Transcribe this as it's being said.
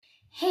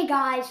Hey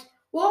guys,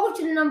 welcome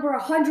to the number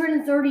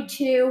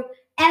 132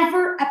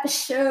 ever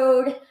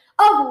episode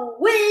of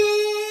Wiz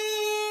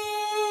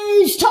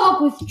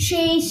Talk with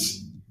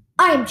Chase.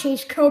 I am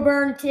Chase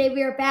Coburn. Today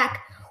we are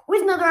back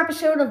with another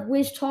episode of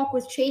Wiz Talk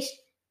with Chase.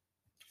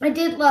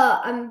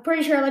 I'm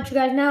pretty sure I let you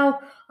guys know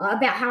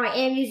about how I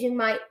am using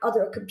my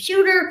other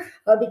computer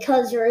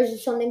because there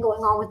is something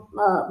going on with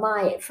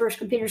my first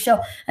computer. So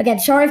again,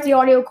 sorry if the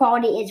audio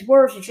quality is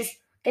worse. It's just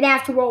gonna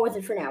have to roll with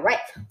it for now, right?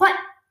 But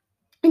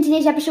in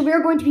today's episode, we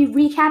are going to be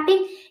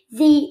recapping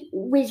the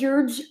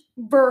Wizards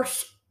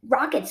vs.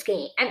 Wizards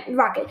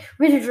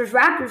vs.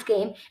 Raptors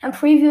game and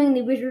previewing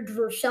the Wizards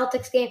vs.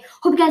 Celtics game.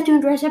 Hope you guys do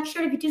enjoy this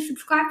episode. If you do,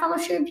 subscribe, follow,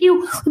 share,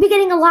 review. We've been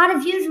getting a lot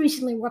of views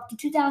recently. We're up to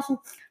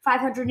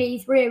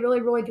 2,583. I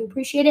really do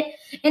appreciate it.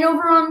 And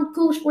over on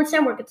Google Sports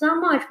Network, it's not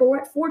much, but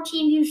we're at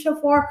 14 views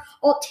so far.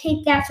 I'll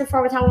take that so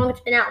far with how long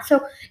it's been out. So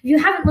if you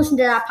haven't listened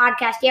to that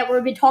podcast yet,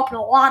 we've been talking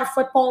a lot of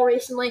football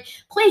recently.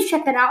 Please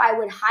check that out. I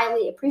would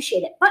highly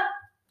appreciate it. But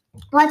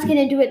let's get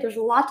into it. There's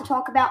a lot to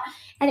talk about,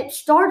 and it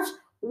starts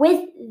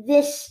with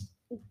this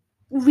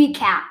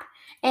recap.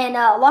 And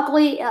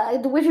luckily,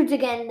 the Wizards,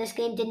 again, in this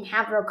game didn't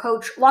have their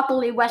coach.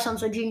 Luckily, Wes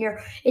Unseld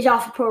Jr. is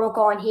off the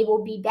protocol, and he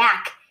will be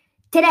back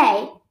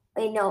today,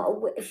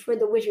 for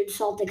the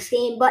Wizards-Celtics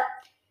game. But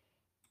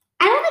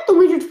I don't think the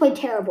Wizards played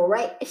terrible,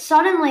 right?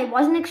 Suddenly, it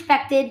wasn't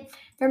expected.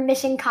 They're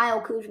missing Kyle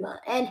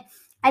Kuzma. And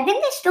I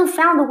think they still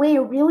found a way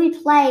to really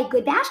play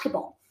good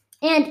basketball.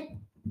 And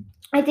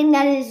I think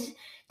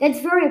that's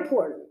very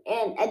important.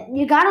 And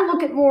you got to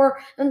look at more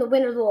than the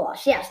win or the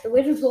loss. Yes, the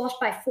Wizards lost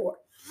by 4.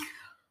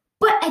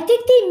 But I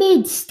think they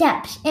made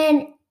steps.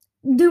 And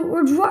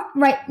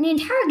the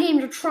entire game,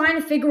 they're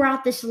trying to figure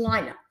out this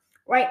lineup,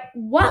 right?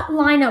 What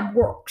lineup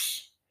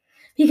works?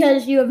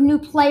 Because you have new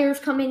players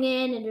coming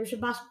in and there's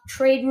about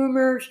trade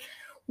rumors.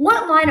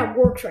 What lineup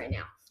works right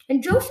now?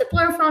 And Joseph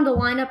Blair found a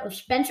lineup of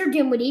Spencer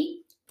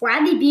Dinwiddie,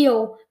 Bradley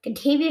Beal,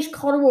 Kentavious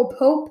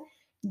Caldwell-Pope,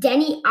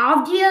 Deni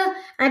Avdija,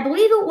 and I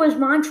believe it was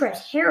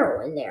Montrezl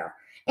Harrell in there.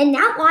 And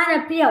that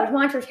lineup, it was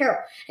Montrezl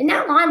Harrell. And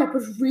that lineup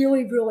was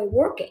really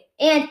working.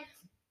 And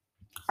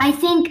I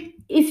think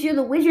if you're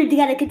the Wizards, you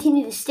got to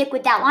continue to stick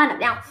with that lineup.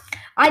 Now,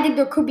 I think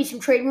there could be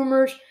some trade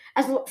rumors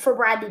for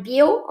Bradley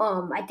Beal.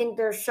 I think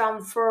there's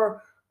some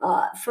for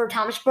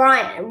Thomas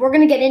Bryant. And we're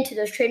going to get into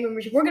those trade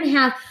rumors. We're going to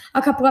have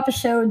a couple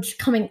episodes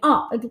coming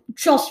up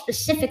just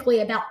specifically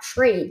about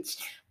trades.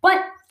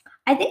 But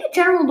I think in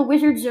general, the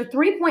Wizards, their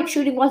three-point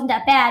shooting wasn't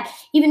that bad,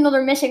 even though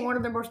they're missing one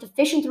of their most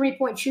efficient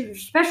three-point shooters,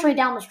 especially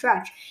down the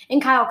stretch, in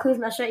Kyle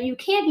Kuzma. So you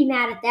can't be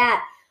mad at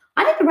that.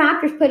 I think the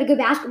Raptors played a good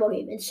basketball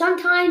game. And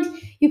sometimes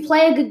you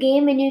play a good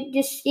game and you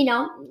just,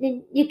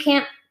 you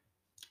can't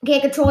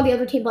control the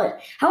other team plays.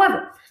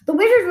 However, the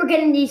Wizards were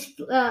getting these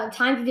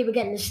times where they were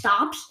getting the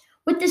stops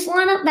with this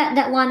lineup,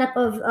 that lineup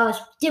of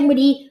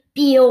Dinwiddie,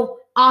 Beal,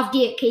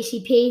 Avdija,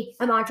 KCP,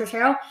 and Montrezl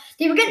Harrell.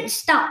 They were getting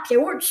stops. They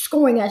weren't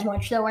scoring as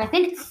much, though. And I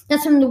think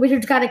that's something the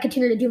Wizards got to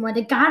continue to do more.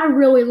 They got to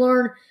really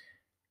learn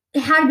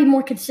how to be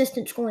more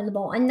consistent scoring the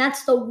ball. And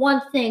that's the one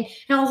thing.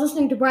 And I was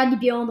listening to Bradley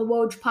Beal on the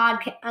Woj pod,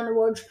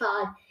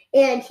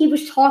 and he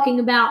was talking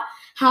about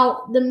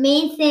how the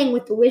main thing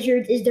with the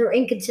Wizards is their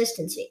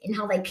inconsistency and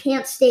how they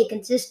can't stay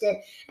consistent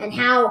and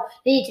how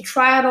they need to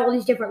try out all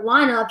these different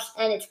lineups,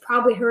 and it's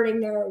probably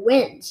hurting their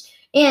wins.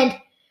 And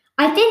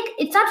I think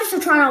it's not just they're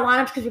trying out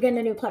lineups because we're getting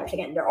the new players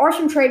again. There are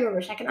some trade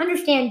rumors. I can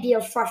understand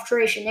Beal's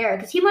frustration there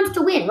because he wants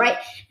to win, right?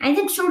 And I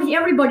think so does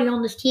everybody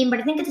on this team. But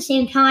I think at the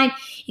same time,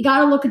 you got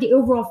to look at the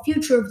overall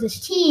future of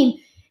this team.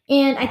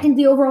 And I think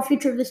the overall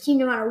future of this team,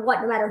 no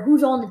matter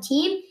who's on the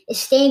team, is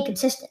staying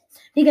consistent.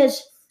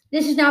 Because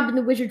this has now been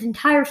the Wizards'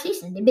 entire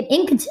season. They've been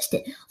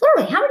inconsistent.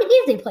 Literally, how many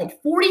games they played?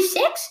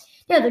 46?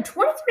 Yeah, they're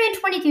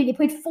 23-23. They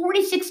played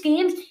 46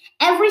 games.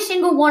 Every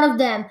single one of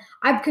them,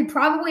 I could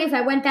probably, if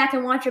I went back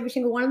and watched every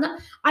single one of them,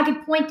 I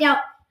could point out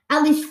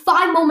at least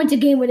 5 moments a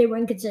game where they were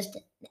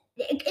inconsistent.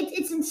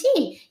 It's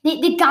insane.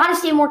 They got to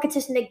stay more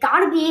consistent. They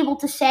got to be able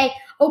to say,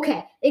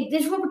 okay,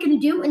 this is what we're going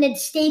to do, and then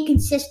stay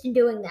consistent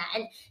doing that.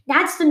 And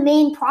that's the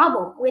main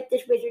problem with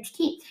this Wizards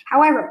team.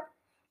 However,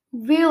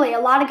 really, a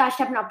lot of guys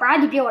stepping up.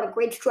 Bradley Beal had a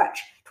great stretch.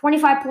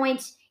 25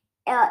 points,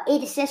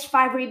 8 assists,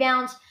 5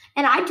 rebounds.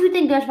 And I do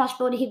think there's a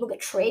possibility he will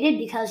get traded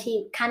because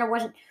he kind of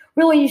wasn't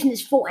really using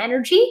his full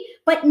energy.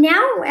 But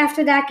now,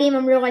 after that game,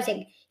 I'm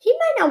realizing he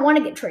might not want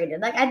to get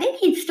traded. I think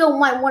he still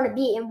might want to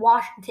be in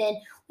Washington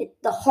with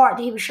the heart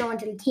that he was showing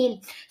to the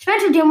team.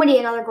 Spencer Dinwiddie,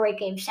 another great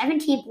game.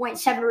 17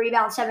 points, 7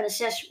 rebounds, 7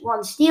 assists,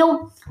 1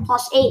 steal,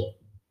 plus 8.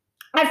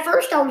 At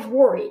first, I was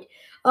worried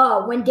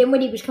when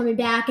Dinwiddie was coming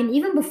back. And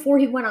even before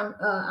he went on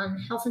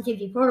health and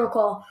safety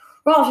protocol,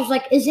 Ross was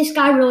like, is this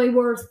guy really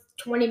worth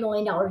 $20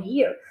 million a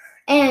year?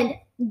 And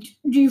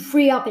do you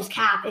free up his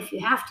cap if you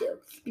have to?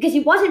 Because he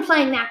wasn't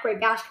playing that great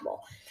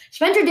basketball.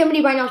 Spencer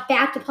Dinwiddie right now is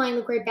back to playing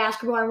the great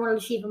basketball I wanted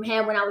to see from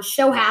him when I was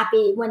so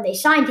happy when they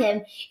signed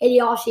him in the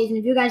offseason.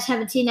 If you guys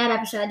haven't seen that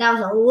episode, that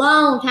was a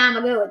long time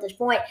ago at this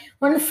point.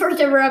 One of the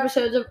first ever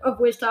episodes of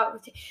Wiz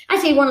Talk.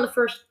 I say one of the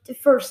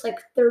first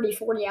 30,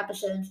 40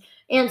 episodes.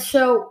 And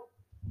so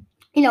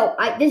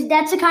This is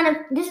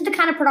the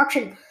kind of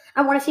production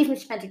I want to see from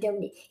Spencer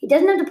Dinwiddie. He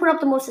doesn't have to put up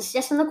the most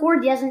assists on the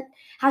court. He doesn't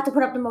have to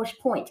put up the most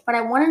points, but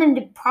I wanted him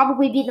to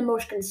probably be the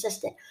most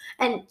consistent.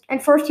 And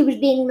first he was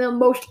being the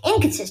most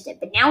inconsistent,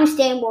 but now he's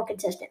staying more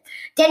consistent.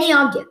 Deni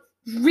Avdija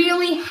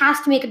really has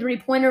to make a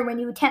 3-pointer when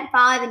you attempt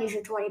 5 and you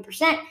shoot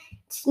 20%.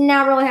 It's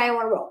not really how you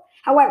want to roll.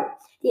 However,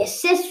 the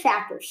assist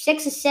factor,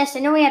 6 assists. I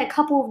know he had a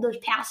couple of those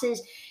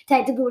passes.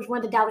 Technically, was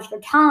one to Davis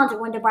Bertans and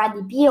one to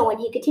Bradley Beal, and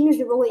he continues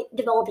to really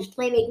develop his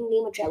playmaking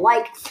game, which I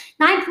like.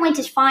 9 points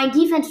is fine.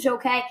 Defense is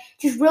okay.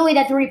 Just really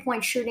that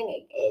 3-point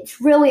shooting, it's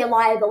really a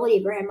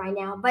liability for him right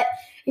now. But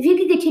if he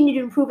can continue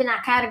to improve in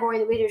that category,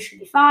 the Wizards should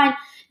be fine.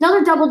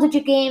 Another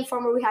double-digit game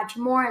from Rui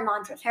Hachimura and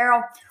Montrezl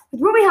Harrell.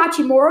 With Rui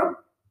Hachimura,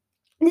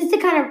 this is the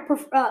kind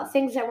of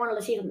things I wanted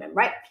to see from him,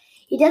 right?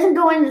 He doesn't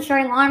go into the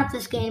starting lineup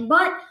this game,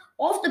 but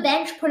off the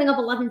bench, putting up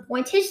 11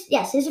 points, his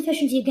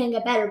efficiency can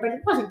get better, but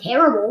it wasn't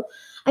terrible.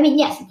 I mean,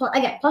 yes,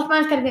 again, plus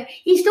minus kind of,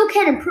 he still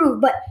can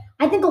improve, but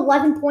I think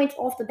 11 points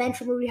off the bench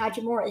for Rui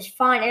Hachimura is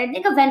fine, and I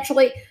think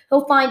eventually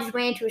he'll find his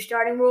way into a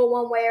starting role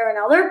one way or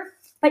another.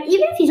 But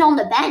even if he's on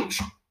the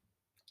bench,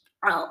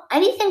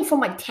 anything from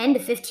like 10 to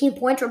 15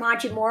 points from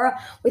Hachimura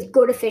with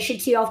good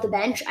efficiency off the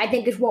bench, I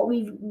think is what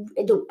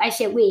I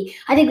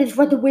think it's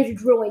what the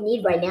Wizards really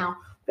need right now.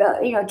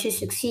 To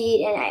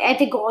succeed. And I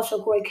think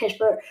also Corey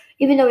Kispert,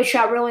 even though he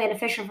shot really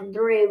inefficient from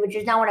 3, which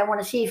is not what I want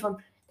to see from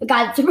the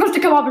guy that's supposed to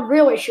come up and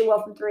really shoot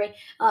well from 3.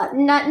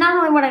 Not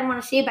really what I want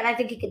to see, but I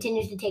think he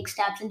continues to take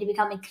steps into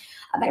becoming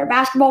a better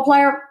basketball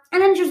player.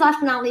 And then just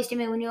last but not least,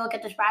 when you look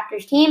at this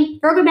Raptors team,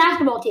 they're a good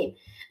basketball team.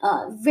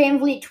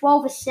 VanVleet,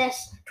 12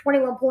 assists,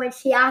 21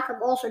 points.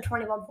 Siakam, also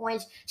 21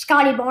 points.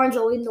 Scotty Barnes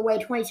are leading the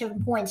way,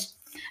 27 points.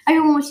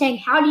 Everyone was saying,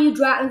 how do you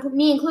draft,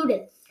 me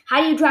included, how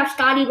do you draft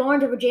Scotty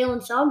Barnes over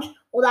Jalen Suggs?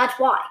 Well, that's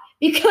why.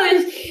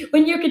 Because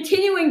when you're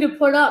continuing to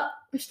put up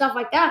stuff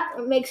like that,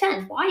 it makes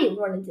sense. Why do you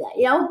run into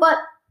that?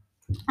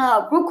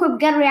 But real quick, we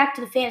got to react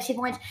to the fantasy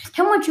points.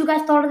 Tell me what you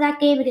guys thought of that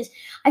game, because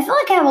I feel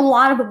like I have a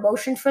lot of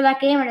emotions for that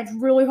game, and it's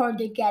really hard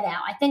to get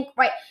out. I think,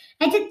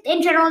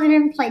 in general, they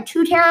didn't play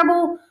too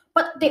terrible,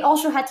 but they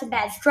also had some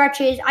bad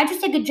stretches. I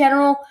just think in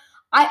general,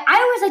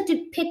 I always like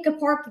to pick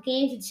apart the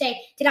games and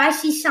say, did I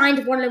see signs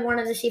of what I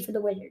wanted to see for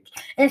the Wizards?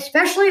 And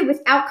especially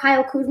without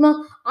Kyle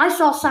Kuzma, I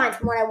saw signs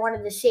from what I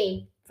wanted to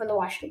see from the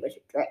Washington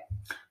Wizards, right?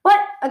 But,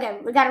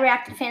 again, we got to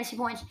react to the fantasy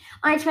points.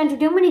 I had Spencer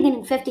Dinwiddie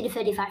getting 50 to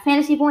 55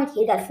 fantasy points.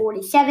 He got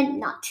 47,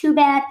 not too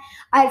bad.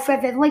 I had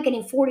Fred VanVleet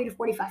getting 40 to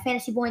 45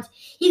 fantasy points.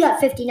 He got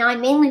 59,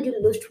 mainly due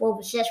to those 12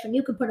 assists. When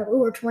you can put up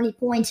over 20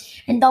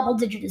 points and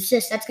double-digit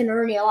assists, that's going to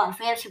earn you a lot of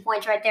fantasy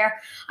points right there.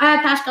 I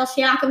had Pascal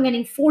Siakam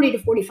getting 40 to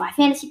 45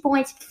 fantasy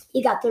points.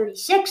 He got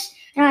 36.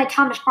 And I had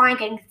Thomas Bryant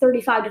getting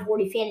 35 to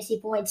 40 fantasy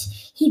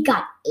points. He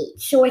got 8.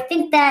 So I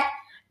think that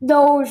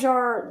those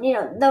are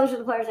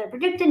the players that are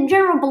predicted. In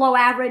general, below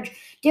average.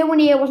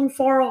 Dinwiddie wasn't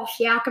far off.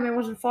 Siakam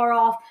wasn't far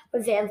off.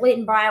 But VanVleet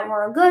and Bryant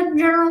were a good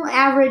general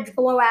average,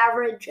 below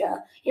average,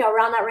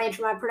 around that range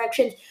for my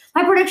predictions.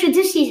 My predictions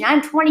this season,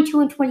 I'm 22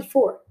 and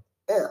 24.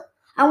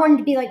 I wanted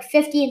to be like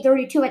 50 and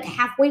 32 at the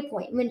halfway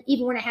point,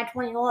 even when I had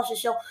 20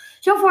 losses. So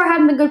far, I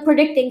haven't been good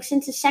predicting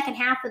since the second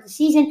half of the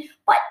season.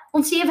 But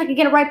let's see if I can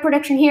get a right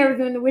prediction here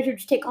when the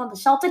Wizards take on the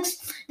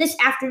Celtics this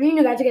afternoon.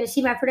 You guys are going to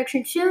see my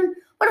prediction soon.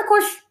 But, of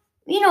course,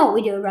 you know what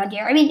we do around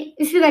here. I mean,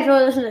 if you guys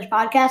really listen to this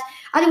podcast,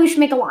 I think we should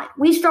make a line.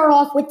 We start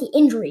off with the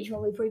injuries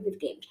when we preview the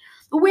games.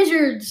 The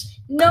Wizards,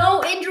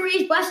 no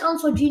injuries. Wes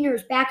Unseld Jr.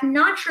 is back.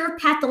 Not sure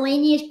if Pat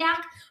Delaney is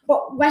back,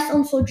 but Wes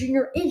Unseld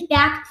Jr. is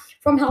back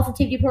from health and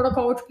safety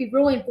protocol, which would be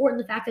really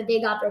important, the fact that they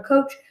got their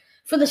coach.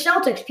 For the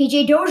Celtics,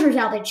 PJ Dozier's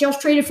out there.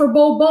 Just traded for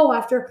Bo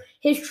after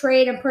his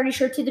trade, I'm pretty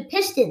sure, to the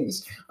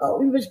Pistons.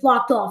 He was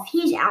blocked off.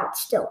 He's out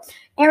still.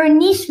 Aaron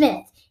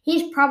Nesmith,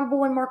 he's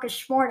probable, and Marcus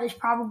Smart is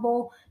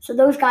probable. So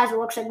those guys, it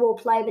looks like, will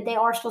play, but they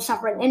are still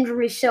suffering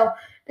injuries. So,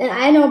 and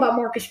I know about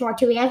Marcus Smart,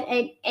 too.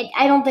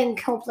 I don't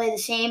think he'll play the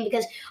same,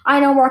 because I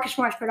know Marcus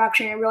Smart's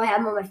production and really have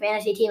him on my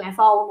fantasy team. I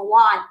follow him a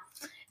lot.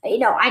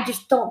 I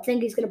just don't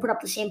think he's going to put up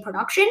the same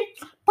production.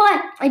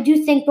 But I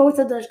do think both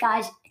of those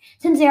guys,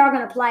 since they are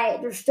going to play,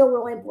 they're still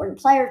really important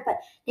players, but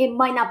they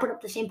might not put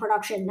up the same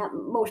production that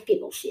most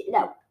people see,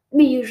 that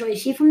we usually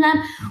see from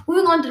them.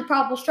 Moving on to the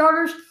probable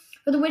starters.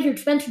 For the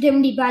Wizards, Spencer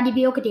Dinwiddie, Bradley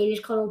Beal,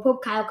 Kentavious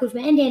Caldwell-Pope, Kyle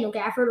Kuzma, and Daniel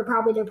Gafford are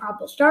probably their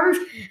probable starters.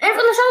 And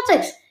for the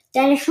Celtics,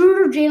 Dennis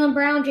Schroeder, Jaylen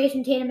Brown,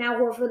 Jason Tatum, Al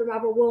Horford, and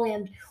Robert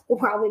Williams will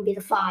probably be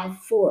the 5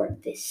 for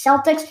the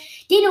Celtics.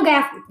 Daniel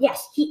Gafford,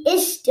 yes, he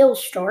is still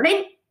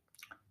starting,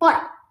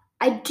 but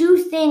I do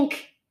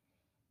think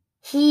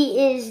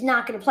he is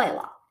not going to play a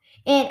lot.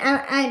 And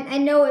I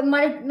know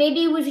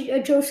maybe it was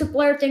a Joseph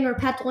Blair thing or a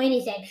Pat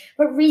Delaney thing,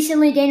 but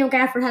recently Daniel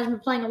Gafford hasn't been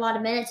playing a lot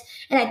of minutes,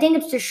 and I think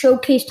it's to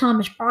showcase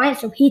Thomas Bryant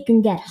so he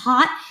can get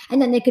hot,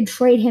 and then they could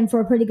trade him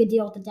for a pretty good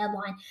deal at the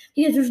deadline,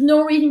 because there's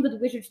no reason for the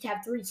Wizards to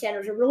have 3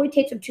 centers. It really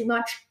takes them too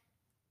much.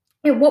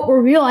 And what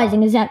we're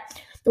realizing is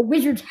that the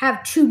Wizards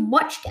have too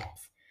much depth.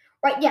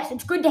 Right, yes,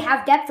 it's good to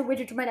have depth. The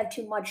Wizards might have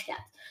too much depth.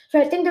 So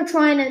I think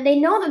they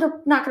know that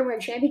they're not going to win a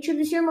championship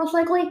this year, most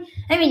likely.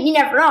 I mean, you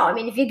never know. I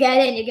mean, if you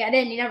get in, you get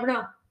in. You never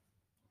know.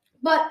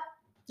 but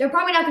they're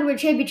probably not going to win a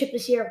championship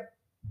this year.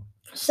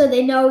 So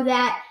they know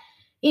that,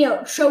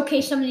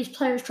 showcase some of these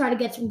players, try to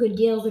get some good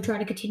deals, or try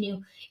to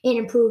continue and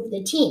improve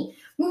the team.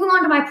 Moving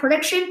on to my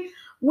prediction.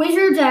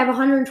 Wizards, I have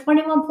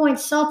 121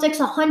 points. Celtics,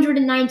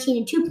 119,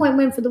 and 2-point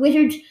win for the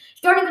Wizards.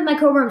 Starting with my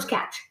Coburn's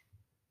catch.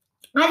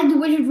 I think the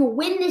Wizards will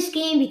win this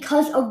game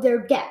because of their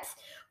depth.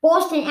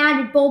 Boston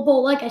added Bol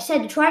Bol, like I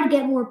said, to try to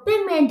get more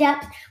big man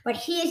depth, but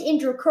he is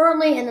injured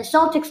currently, and the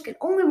Celtics can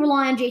only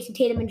rely on Jason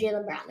Tatum and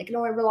Jaylen Brown. They can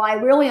only rely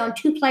really on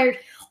two players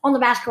on the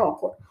basketball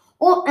court.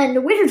 And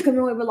the Wizards can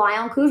really rely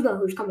on Kuzma,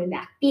 who's coming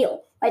back,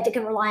 Beal. Like, they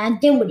can rely on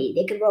Dinwiddie.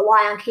 They can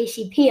rely on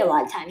KCP a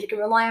lot of times. They can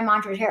rely on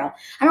Montrezl Harrell.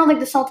 I don't think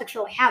the Celtics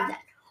really have that.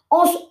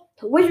 Also,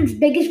 the Wizards'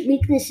 biggest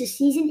weakness this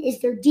season is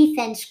their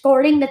defense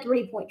guarding the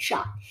three-point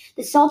shot.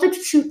 The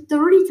Celtics shoot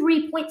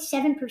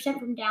 33.7%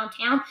 from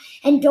downtown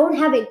and don't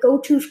have a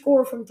go-to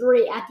scorer from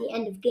three at the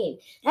end of game.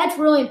 That's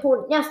really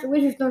important. Yes, the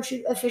Wizards don't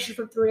shoot efficient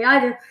from three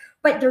either,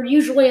 but they're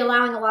usually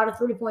allowing a lot of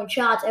three-point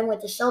shots, and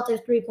with the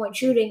Celtics three-point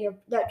shooting,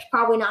 that's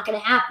probably not going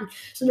to happen.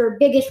 So their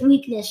biggest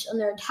weakness on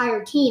their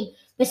entire team,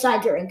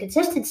 besides their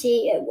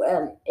inconsistency,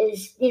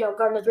 is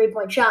guarding the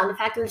three-point shot. And the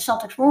fact that the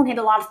Celtics won't hit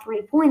a lot of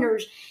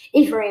three-pointers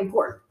is very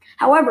important.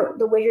 However,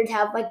 the Wizards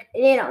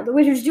the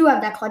Wizards do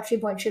have that clutch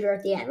three-point shooter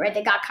at the end, right?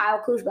 They got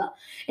Kyle Kuzma.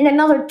 In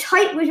another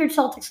tight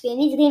Wizards-Celtics game,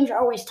 these games are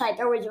always tight.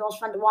 They're always the most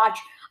fun to watch.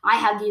 I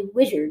have the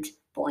Wizards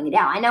pulling it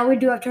out. I know we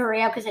do have to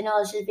hurry up because I know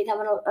this is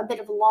becoming a bit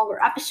of a longer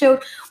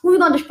episode.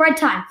 Moving on to spread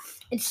time.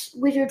 It's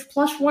Wizards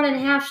plus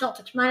 1.5,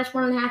 Celtics minus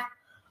 1.5.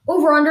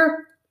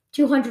 Over-under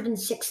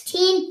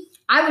 216.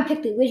 I would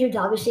pick the Wizards,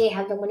 obviously. I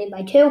have them winning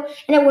by 2.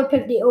 And I would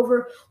pick the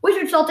over.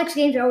 Wizards-Celtics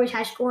games are always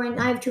high scoring.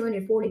 I have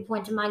 240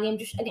 points in my game.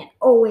 Just, again,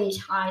 always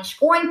high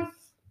scoring.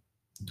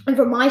 And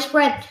for my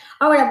spread,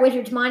 I would have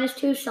Wizards minus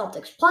 2,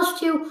 Celtics plus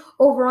 2,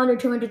 over under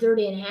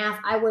 230.5.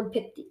 I would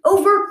pick the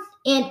over,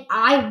 and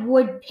I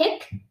would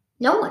pick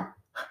no one.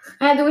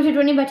 I have the Wizards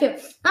winning by 2.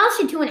 I'll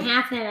say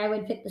 2.5, and I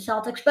would pick the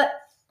Celtics, but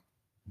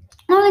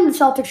I don't think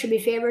the Celtics should be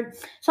favored.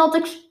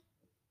 Celtics,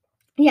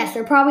 yes,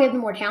 they're probably the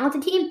more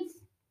talented team,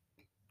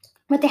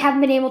 but they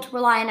haven't been able to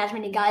rely on as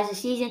many guys this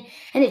season,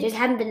 and they just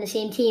haven't been the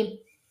same team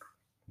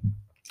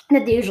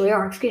that they usually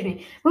are.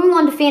 Moving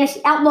on to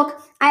fantasy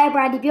outlook, I have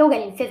Bradley Beal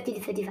getting 50 to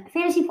 55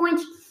 fantasy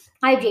points.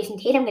 I have Jason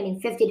Tatum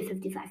getting 50 to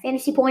 55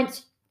 fantasy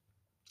points.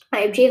 I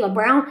have Jaylen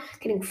Brown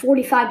getting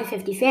 45 to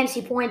 50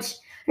 fantasy points.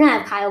 And I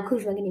have Kyle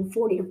Kuzma getting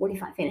 40 to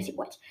 45 fantasy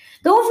points.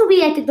 Those will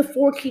be, I think, the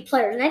 4 key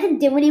players. And I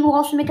think Dinwiddie will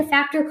also make a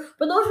factor.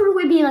 But those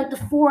would be like the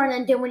 4 and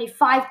then Dinwiddie,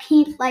 5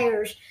 key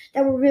players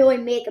that will really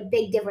make a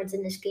big difference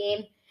in this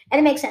game. And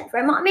it makes sense,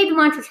 right? Maybe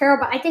Montrezl Harrell,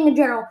 but I think in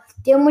general,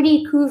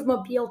 Dinwiddie,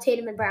 Kuzma, Beal,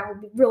 Tatum, and Brown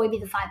will really be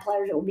the 5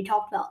 players that will be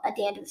talked about at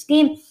the end of this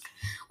game.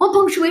 What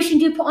punctuation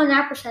do you put on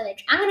that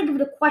percentage? I'm going to give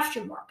it a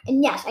question mark.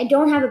 And yes, I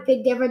don't have a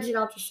big difference, and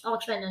I'll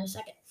explain that in a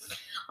second.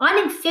 I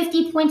think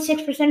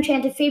 50.6%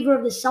 chance in favor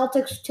of the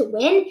Celtics to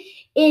win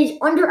is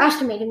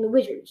underestimating the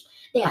Wizards.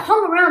 They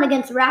hung around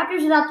against the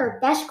Raptors without their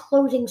best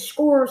closing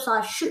scorer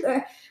 /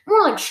 shooter.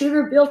 More like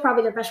shooter. Beal's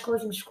probably their best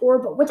closing scorer,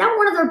 but without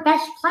one of their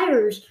best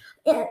players.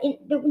 They're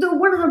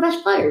one of their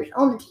best players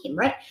on the team,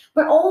 right?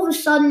 But all of a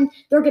sudden,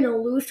 they're going to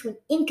lose to an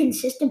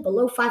inconsistent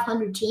below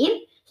 500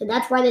 team. So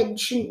that's why they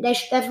should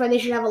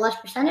have a less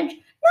percentage.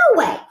 No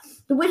way.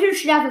 The Wizards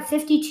should have a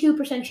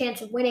 52%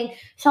 chance of winning.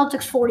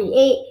 Celtics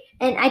 48.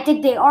 And I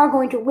think they are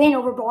going to win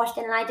over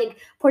Boston. And I think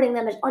putting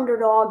them as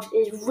underdogs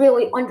is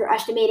really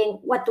underestimating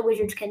what the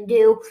Wizards can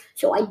do.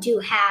 So I do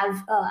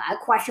have a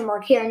question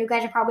mark here. And you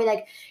guys are probably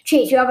like,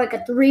 Chase, you have like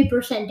a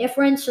 3%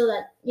 difference. So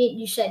that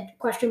you said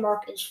question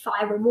mark is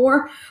 5 or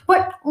more.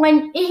 But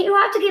when you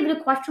have to give it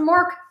a question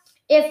mark,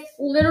 if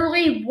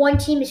literally one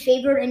team is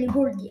favored and you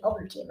go to the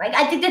other team. Like,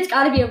 I think that's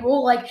got to be a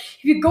rule. Like,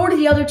 if you go to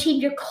the other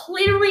team, you're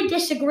clearly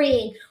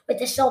disagreeing with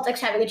the Celtics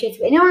having a chance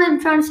to win. You know what I'm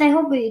trying to say?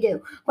 Hopefully you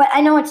do. But I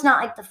know it's not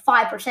like the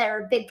 5% or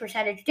a big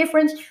percentage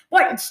difference,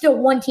 but it's still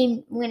one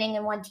team winning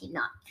and one team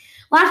not.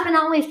 Last but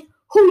not least,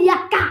 who you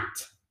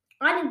got?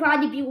 I think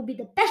Bradley Beal will be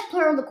the best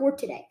player on the court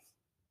today.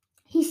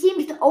 He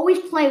seems to always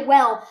play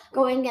well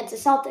going against the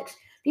Celtics.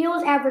 Beal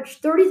has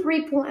averaged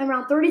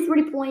around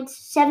 33 points,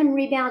 7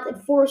 rebounds,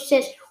 and 4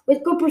 assists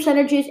with good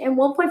percentages and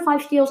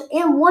 1.5 steals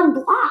and 1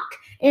 block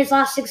in his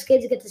last 6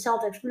 games against the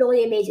Celtics.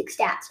 Really amazing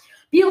stats.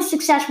 Beal's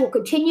success will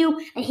continue,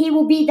 and he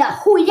will be the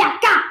who ya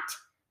got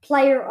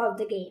player of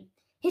the game.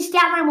 His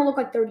stat line will look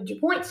like 32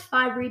 points,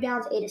 5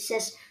 rebounds, 8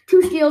 assists,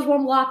 2 steals,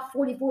 1 block,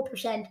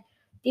 44%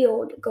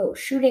 field goal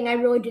shooting. I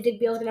really do think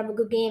Beal's going to have a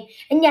good game.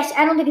 And yes,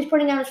 I don't think he's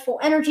putting out his full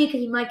energy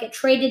because he might get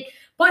traded.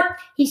 But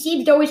he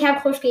seems to always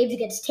have close games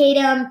against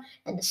Tatum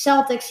and the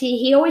Celtics.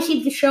 He always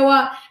seems to show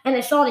up, and I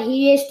saw that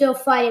he is still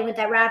fighting with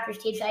that Raptors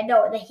team, so I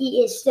know that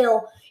he is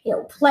still,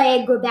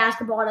 playing good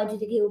basketball, and I do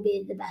think he will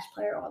be the best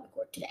player on the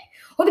court today.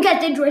 Hope you guys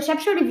did enjoy this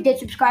episode. If you did,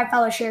 subscribe,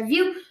 follow, share,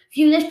 view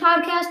this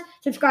podcast.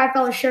 Subscribe,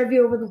 follow, share,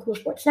 view over the Cool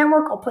Sports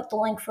Network. I'll put the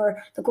link for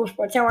the Cool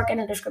Sports Network in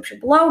the description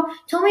below.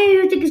 Tell me who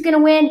you think is going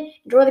to win.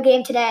 Enjoy the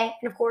game today,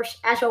 and of course,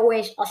 as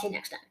always, I'll see you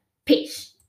next time. Peace.